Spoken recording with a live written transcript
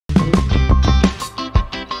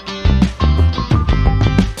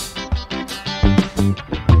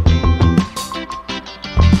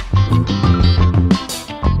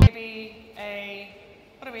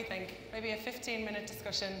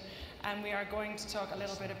discussion, and we are going to talk a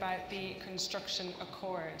little bit about the construction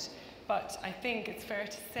accord. But I think it's fair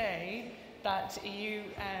to say that you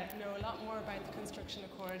know a lot more about the construction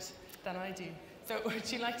accord than I do. So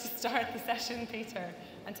would you like to start the session, Peter,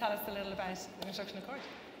 and tell us a little about the construction accord?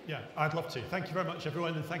 Yeah, I'd love to. Thank you very much,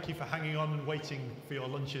 everyone, and thank you for hanging on and waiting for your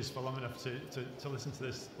lunches for long enough to listen to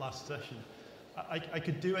this last session. I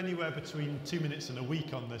could do anywhere between 2 minutes and a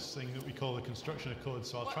week on this thing that we call the construction accord,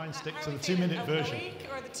 so I'll try and stick to the 2-minute version. A week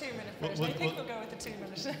or the 2-minute version? I think we'll go with the 2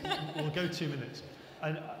 minutes. We'll go 2 minutes.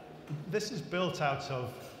 And this is built out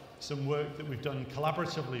of some work that we've done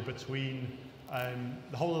collaboratively between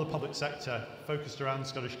the whole of the public sector, focused around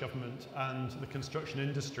Scottish Government and the construction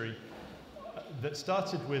industry, that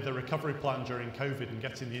started with a recovery plan during COVID and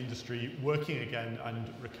getting the industry working again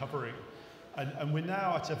and recovering. And we're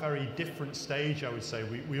now at a very different stage, I would say.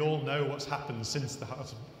 We all know what's happened since the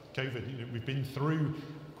heart of COVID. You know, we've been through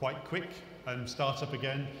quite quick start-up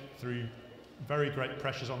again, through very great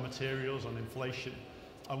pressures on materials, on inflation.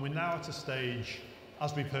 And we're now at a stage,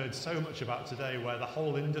 as we've heard so much about today, where the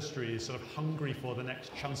whole industry is sort of hungry for the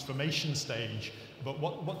next transformation stage. But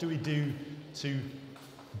what do we do to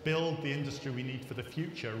build the industry we need for the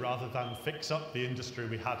future rather than fix up the industry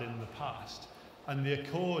we had in the past? And the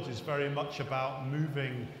Accord is very much about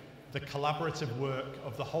moving the collaborative work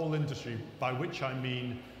of the whole industry, by which I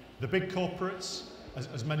mean the big corporates,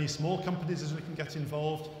 as many small companies as we can get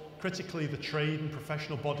involved, critically the trade and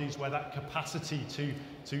professional bodies where that capacity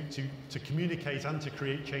to communicate and to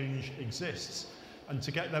create change exists, and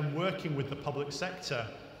to get them working with the public sector,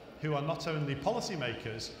 who are not only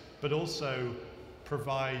policymakers but also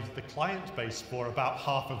provide the client base for about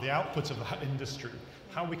half of the output of that industry.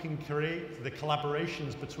 How we can create the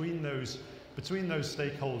collaborations between those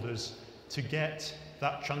stakeholders to get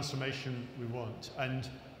that transformation we want. And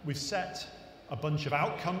we've set a bunch of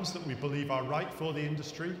outcomes that we believe are right for the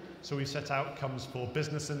industry. So we've set outcomes for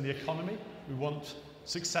business and the economy. We want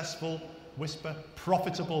successful, whisper,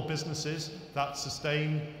 profitable businesses that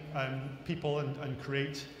sustain people and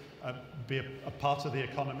create, be a part of the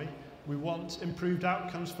economy. We want improved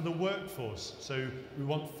outcomes for the workforce. So we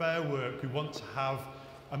want fair work. We want to have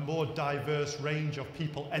a more diverse range of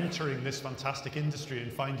people entering this fantastic industry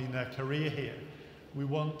and finding their career here. We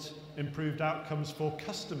want improved outcomes for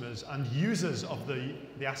customers and users of the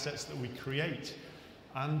assets that we create.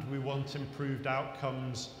 And we want improved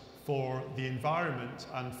outcomes for the environment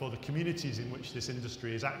and for the communities in which this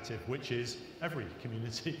industry is active, which is every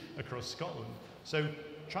community across Scotland. So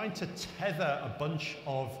trying to tether a bunch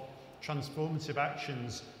of transformative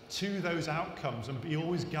actions to those outcomes and be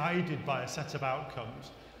always guided by a set of outcomes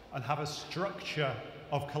and have a structure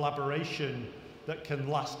of collaboration that can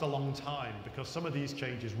last a long time, because some of these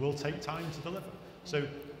changes will take time to deliver. So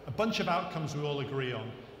a bunch of outcomes we all agree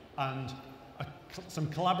on, and some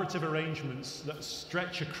collaborative arrangements that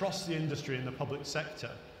stretch across the industry and the public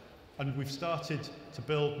sector. And we've started to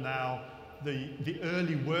build now the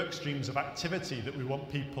early work streams of activity that we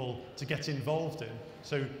want people to get involved in.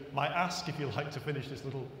 So my ask, if you'd like to finish this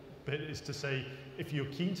little bit, is to say, if you're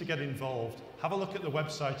keen to get involved, have a look at the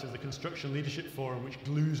website of the Construction Leadership Forum, which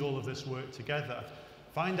glues all of this work together.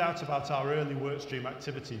 Find out about our early workstream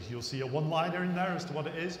activities. You'll see a one-liner in there as to what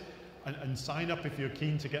it is, and sign up if you're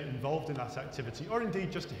keen to get involved in that activity, or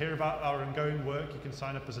indeed just to hear about our ongoing work. You can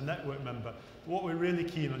sign up as a network member. But what we're really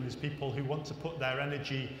keen on is people who want to put their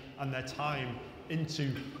energy and their time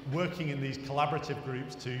into working in these collaborative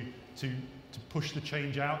groups to push the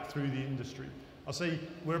change out through the industry. I'll say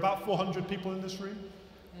we're about 400 people in this room.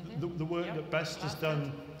 Mm-hmm. The work that Best has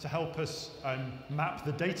done to help us map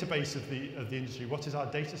the database of the industry. What is our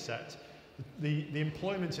data set? The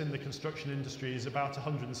employment in the construction industry is about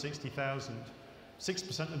 160,000,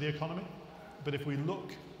 6% of the economy. But if we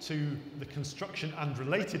look to the construction and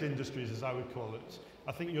related industries, as I would call it,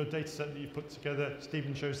 I think your data set that you put together,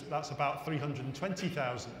 Stephen, shows that that's about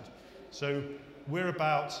 320,000. So we're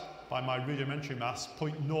about, by my rudimentary maths,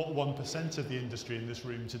 0.01% of the industry in this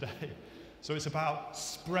room today. So it's about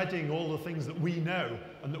spreading all the things that we know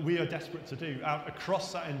and that we are desperate to do out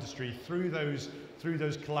across that industry through those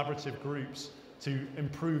collaborative groups to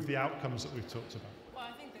improve the outcomes that we've talked about. Well,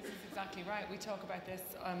 I think this is exactly right. We talk about this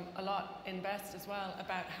a lot in Best as well,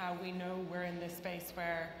 about how we know we're in this space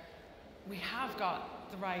where we have got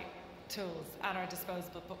the right tools at our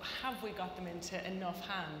disposal, but have we got them into enough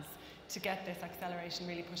hands to get this acceleration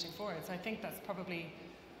really pushing forward? So I think that's probably...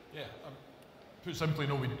 Yeah. Put simply,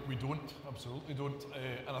 no, we don't, absolutely don't.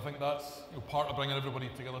 And I think that's part of bringing everybody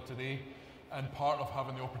together today, and part of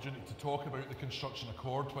having the opportunity to talk about the construction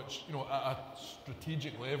accord, which, at a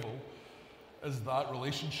strategic level, is that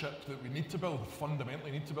relationship that we need to build,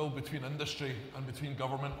 fundamentally need to build between industry and between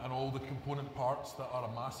government and all the component parts that are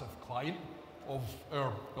a massive client of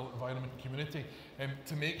our built environment community,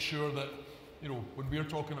 to make sure that, you know, when we're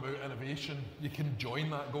talking about innovation, you can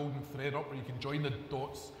join that golden thread up, or you can join the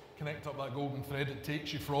dots, connect up that golden thread. It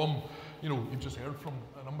takes you from, you know, you've just heard from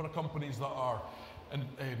a number of companies that are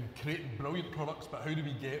creating brilliant products, but how do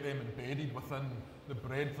we get them embedded within the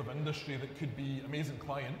breadth of industry that could be amazing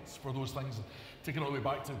clients for those things? Taking it all the way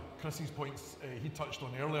back to Chrissy's points he touched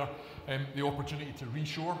on earlier, the opportunity to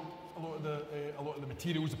reshore a lot of the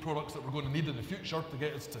materials, the products that we're going to need in the future to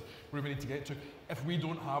get us to where we need to get to. If we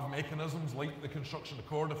don't have mechanisms like the Construction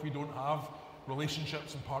Accord, if we don't have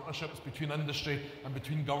relationships and partnerships between industry and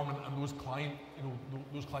between government and those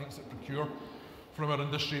those clients that procure from our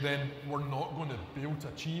industry, then we're not going to be able to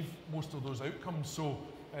achieve most of those outcomes. So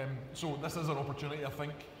this is an opportunity, I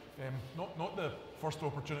think, not the first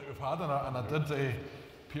opportunity we've had, and I did,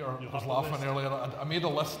 Peter was laughing earlier, I made a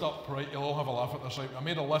list up, right, you'll all have a laugh at this, right? I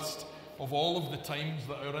made a list of all of the times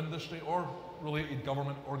that our industry or related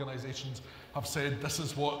government organisations have said this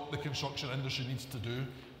is what the construction industry needs to do.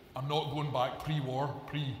 I'm not going back pre-war,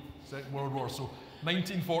 pre-Second World War. So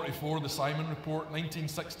 1944, the Simon Report,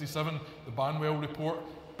 1967, the Banwell Report,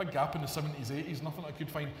 big gap in the 70s, 80s, nothing I could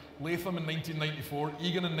find. Latham in 1994,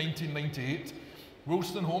 Egan in 1998,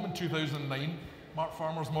 Woolston in 2009, Mark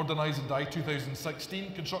Farmer's Modernise and Die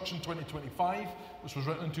 2016, Construction 2025, which was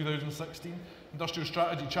written in 2016, Industrial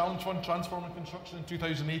Strategy Challenge Fund, Transforming Construction in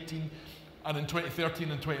 2018, and in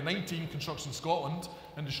 2013 and 2019, Construction Scotland,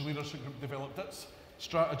 Industry Leadership Group developed its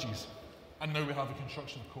strategies. And now we have the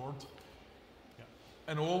Construction Accord.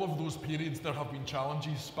 In all of those periods there have been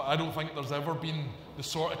challenges, but I don't think there's ever been the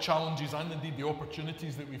sort of challenges and indeed the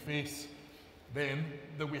opportunities that we face then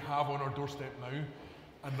that we have on our doorstep now.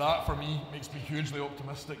 And that for me makes me hugely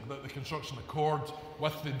optimistic that the Construction Accord,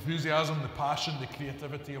 with the enthusiasm, the passion, the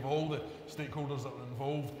creativity of all the stakeholders that are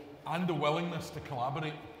involved and the willingness to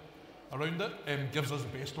collaborate around it, gives us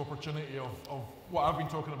the best opportunity of what I've been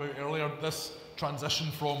talking about earlier, this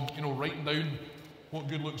transition from, you know, writing down what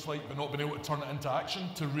good looks like but not being able to turn it into action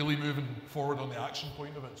to really moving forward on the action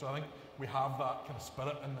point of it. So I think we have that kind of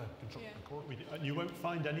spirit in the Construction Accord. You won't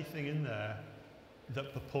find anything in there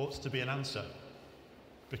that purports to be an answer,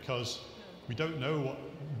 because we don't know what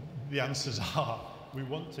the answers are. We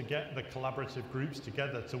want to get the collaborative groups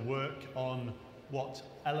together to work on what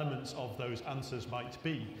elements of those answers might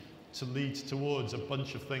be, to lead towards a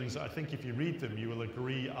bunch of things that I think if you read them you will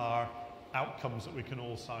agree are outcomes that we can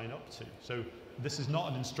all sign up to. So this is not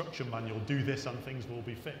an instruction manual, do this and things will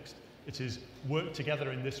be fixed. It is work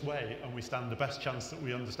together in this way and we stand the best chance that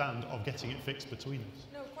we understand of getting it fixed between us.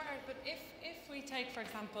 No, quite right, but if we take, for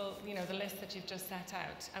example, you know, the list that you've just set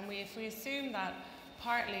out, and if we assume that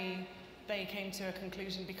partly they came to a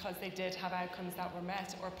conclusion because they did have outcomes that were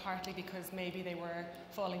met, or partly because maybe they were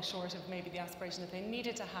falling short of maybe the aspiration that they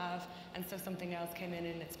needed to have, and so something else came in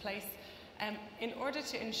its place. In order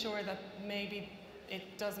to ensure that maybe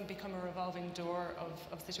it doesn't become a revolving door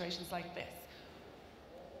of situations like this,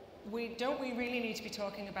 don't we really need to be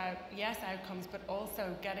talking about, yes, outcomes, but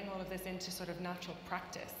also getting all of this into sort of natural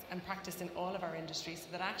practice and practice in all of our industries, so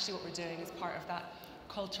that actually what we're doing is part of that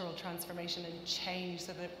cultural transformation and change,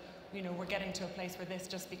 so that, you know, we're getting to a place where this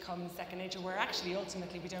just becomes second nature, where actually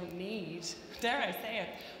ultimately we don't need, dare I say it,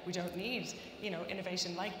 we don't need, you know,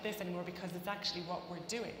 innovation like this anymore, because it's actually what we're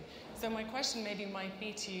doing. So my question maybe might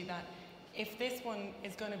be to you that if this one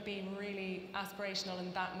is going to be really aspirational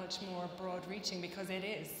and that much more broad-reaching, because it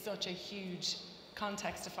is such a huge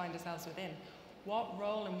context to find ourselves within, what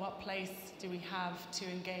role and what place do we have to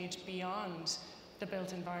engage beyond the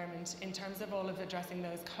built environment in terms of all of addressing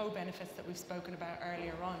those co-benefits that we've spoken about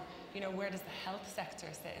earlier on? You know, where does the health sector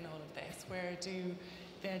sit in all of this? Where do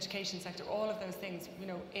the education sector, all of those things, you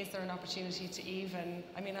know, is there an opportunity to even,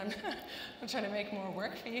 I mean, I'm trying to make more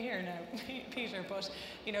work for you here now, Peter, but,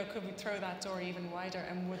 you know, could we throw that door even wider,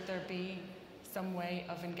 and would there be some way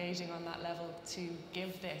of engaging on that level to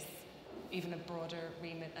give this even a broader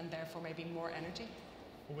remit and therefore maybe more energy?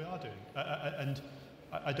 Well, we are doing, and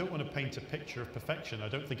I don't want to paint a picture of perfection. I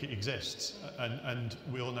don't think it exists, and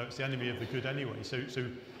we all know it's the enemy of the good anyway. So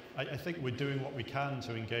I think we're doing what we can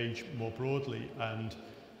to engage more broadly, and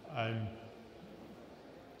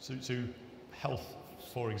so health,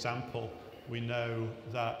 for example, we know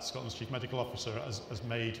that Scotland's Chief Medical Officer has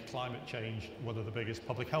made climate change one of the biggest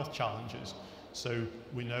public health challenges. So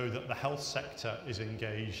we know that the health sector is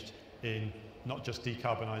engaged in not just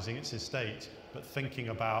decarbonising its estate, but thinking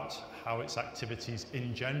about how its activities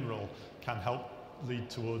in general can help lead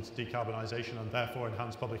towards decarbonisation and therefore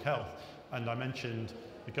enhance public health. And I mentioned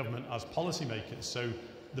the government as policymakers. So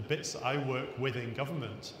the bits that I work with in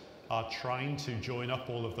government are trying to join up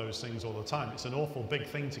all of those things all the time. It's an awful big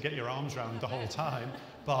thing to get your arms around the whole time,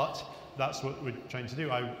 but that's what we're trying to do.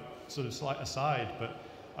 I sort of slight aside, but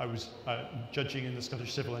I was judging in the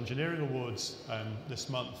Scottish Civil Engineering Awards this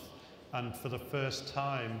month, and for the first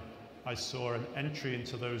time I saw an entry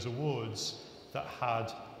into those awards that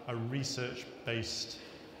had a research-based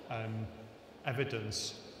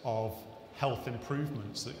evidence of health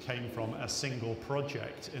improvements that came from a single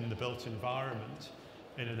project in the built environment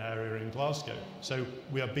in an area in Glasgow. So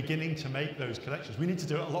we are beginning to make those connections. We need to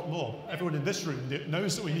do it a lot more. Everyone in this room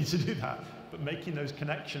knows that we need to do that, but making those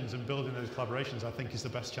connections and building those collaborations, I think, is the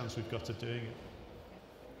best chance we've got of doing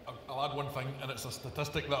it. I'll add one thing, and it's a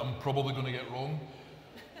statistic that I'm probably going to get wrong,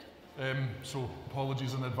 so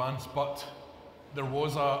apologies in advance, but there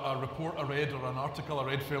was a report I read, or an article I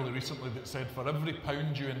read fairly recently, that said for every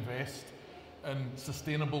 £1 you invest in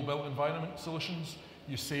sustainable built environment solutions,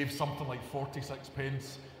 you save something like 46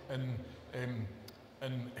 pence in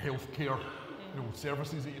healthcare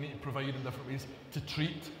services that you need to provide in different ways to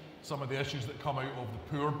treat some of the issues that come out of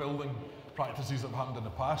the poor building practices that have happened in the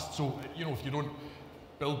past. So, if you don't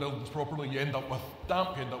build buildings properly, you end up with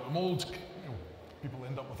damp, you end up with mould, people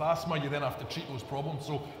end up with asthma, you then have to treat those problems.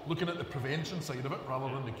 So looking at the prevention side of it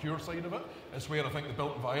rather than the cure side of it is where I think the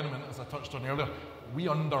built environment, as I touched on earlier, we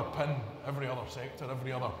underpin every other sector,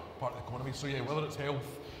 every other part of the economy. So yeah, whether it's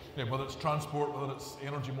health, whether it's transport, whether it's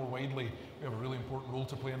energy more widely, we have a really important role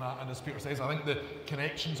to play in that. And as Peter says, I think the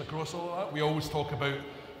connections across all of that, we always talk about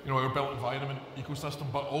our built environment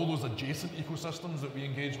ecosystem, but all those adjacent ecosystems that we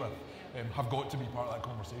engage with have got to be part of that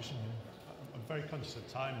conversation. I'm very conscious of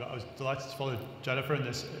time, but I was delighted to follow Jennifer in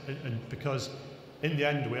this, and because in the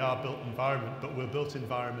end we are built environment, but we're built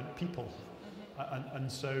environment people.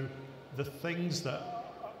 And so the things that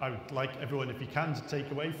I would like everyone, if you can, to take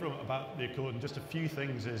away from about the Accord, and just a few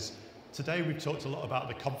things, is today we've talked a lot about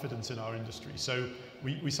the confidence in our industry. So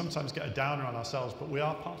we sometimes get a downer on ourselves, but we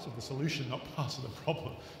are part of the solution, not part of the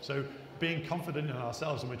problem. So being confident in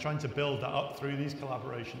ourselves, and we're trying to build that up through these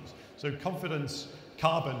collaborations. So confidence,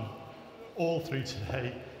 carbon, all through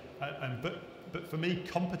today, but for me,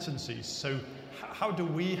 competencies. So how do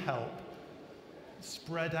we help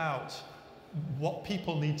spread out what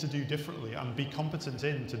people need to do differently and be competent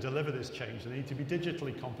in to deliver this change? They need to be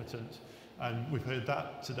digitally competent, and we've heard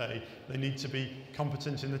that today. They need to be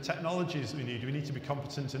competent in the technologies that we need. We need to be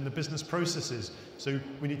competent in the business processes. So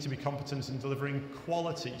we need to be competent in delivering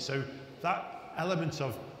quality. So that element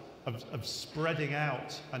of spreading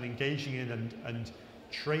out and engaging in and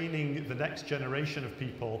training the next generation of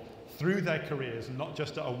people through their careers, and not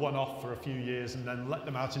just at a one-off for a few years and then let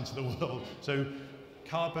them out into the world. So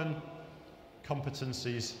carbon,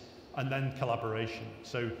 competencies, and then collaboration.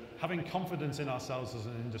 So having confidence in ourselves as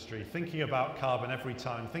an industry, thinking about carbon every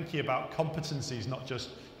time, thinking about competencies, not just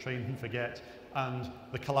train and forget, and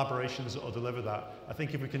the collaborations that will deliver that. I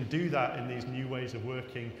think if we can do that in these new ways of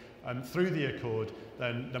working through the Accord,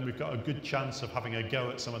 then we've got a good chance of having a go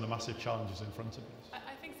at some of the massive challenges in front of us.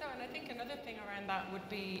 I think so, and I think another thing around that would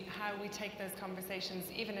be how we take those conversations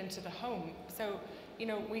even into the home. So,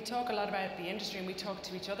 we talk a lot about the industry, and we talk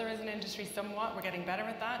to each other as an industry somewhat. We're getting better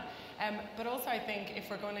at that. But also I think if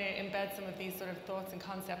we're going to embed some of these sort of thoughts and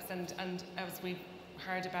concepts, and as we've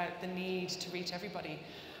heard about the need to reach everybody,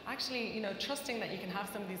 actually, trusting that you can have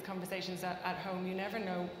some of these conversations at home. You never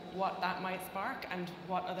know what that might spark, and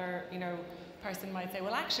what other, person might say,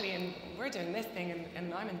 well, actually, and we're doing this thing,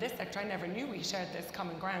 and I'm in this sector, I never knew we shared this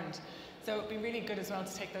common ground. So it'd be really good as well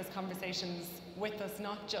to take those conversations with us,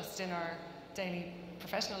 not just in our daily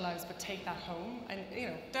professional lives, but take that home. And,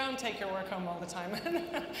 don't take your work home all the time.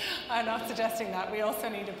 I'm not suggesting that. We also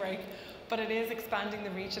need a break. But it is expanding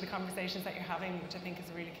the reach of the conversations that you're having, which I think is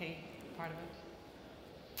a really key part of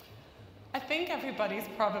it. I think everybody's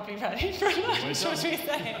probably ready for lunch, should we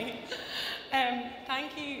say?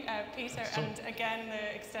 Thank you, Peter, and again,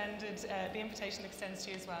 the invitation extends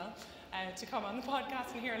to you as well, to come on the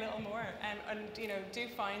podcast and hear a little more. And do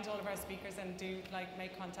find all of our speakers, and do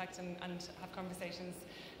make contact and have conversations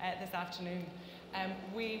this afternoon.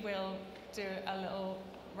 We will do a little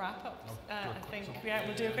wrap up. I think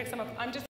we'll do a quick sum up.